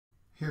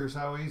Here's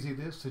how easy it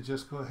is to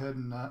just go ahead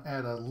and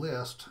add a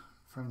list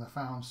from the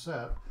found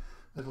set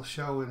that'll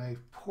show in a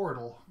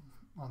portal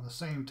on the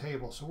same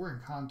table. So we're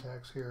in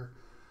contacts here.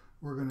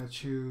 We're going to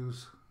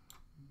choose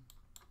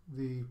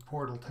the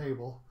portal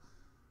table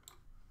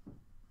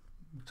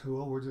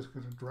tool. We're just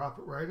going to drop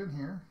it right in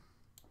here.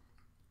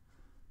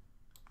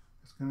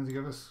 It's going to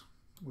give us,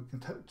 we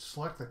can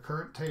select the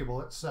current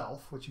table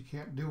itself, which you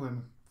can't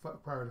do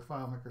prior to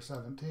FileMaker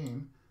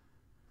 17.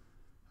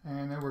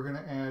 And then we're going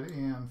to add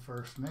in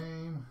first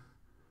name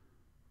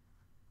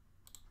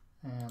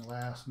and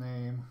last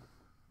name,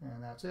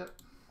 and that's it.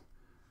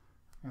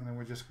 And then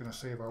we're just going to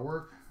save our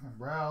work and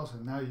browse,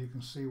 and now you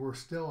can see we're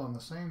still on the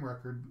same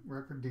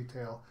record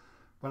detail,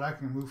 but I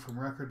can move from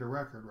record to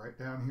record. Right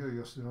down here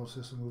you'll notice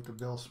this will move to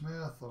Bill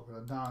Smith,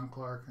 over to Don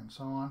Clark, and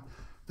so on.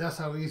 That's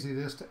how easy it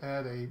is to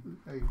add a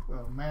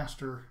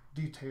master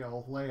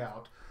detail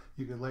layout.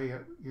 You could lay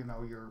it,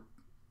 your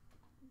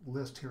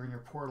list here in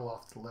your portal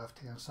off to the left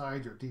hand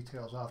side, your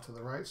details off to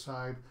the right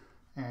side,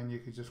 and you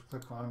could just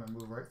click on them and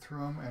move right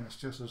through them, and it's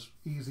just as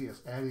easy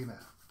as adding a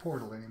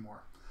portal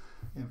anymore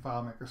in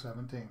FileMaker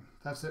 17.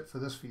 That's it for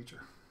this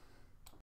feature.